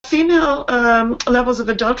female levels of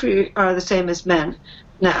adultery are the same as men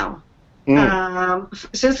now.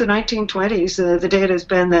 Since the 1920s, the data has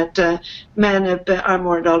been that men are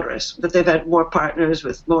more adulterous, that they've had more partners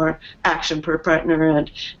with more action per partner,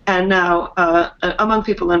 and now among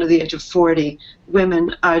people under the age of 40,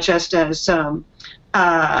 women are just as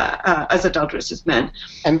adulterous as men.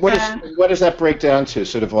 And what does that break down to?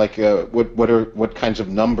 Sort of like what kinds of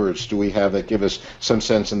numbers do we have that give us some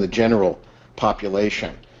sense in the general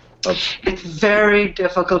population? It's very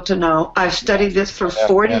difficult to know. I've studied this for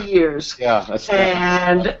 40 years. Yeah,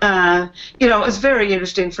 and it's very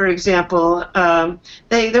interesting. For example,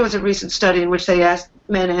 there was a recent study in which they asked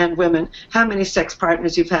men and women how many sex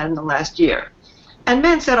partners you've had in the last year, and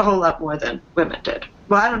men said a whole lot more than women did.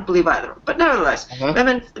 Well, I don't believe either, but nevertheless,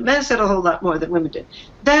 men said a whole lot more than women did.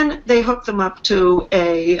 Then they hooked them up to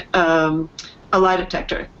a lie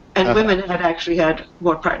detector. And women had actually had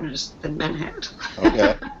more partners than men had.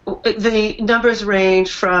 Okay. The numbers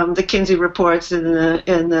range from the Kinsey reports in the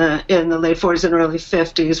late 40s and early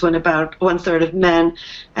 50s, when about 1/3 of men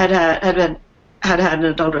had an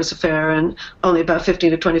adulterous affair, and only about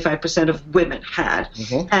 15 to 25% of women had.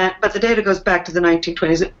 But the data goes back to the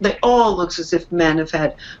 1920s. It all looks as if men have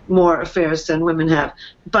had more affairs than women have.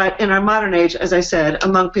 But in our modern age, as I said,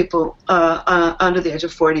 among people under the age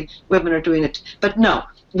of 40, women are doing it. But no.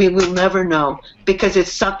 We will never know, because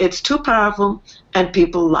it's too powerful and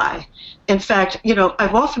people lie. In fact,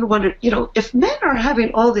 I've often wondered, if men are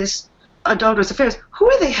having all these adulterous affairs, who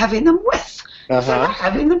are they having them with? They're not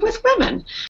having them with women.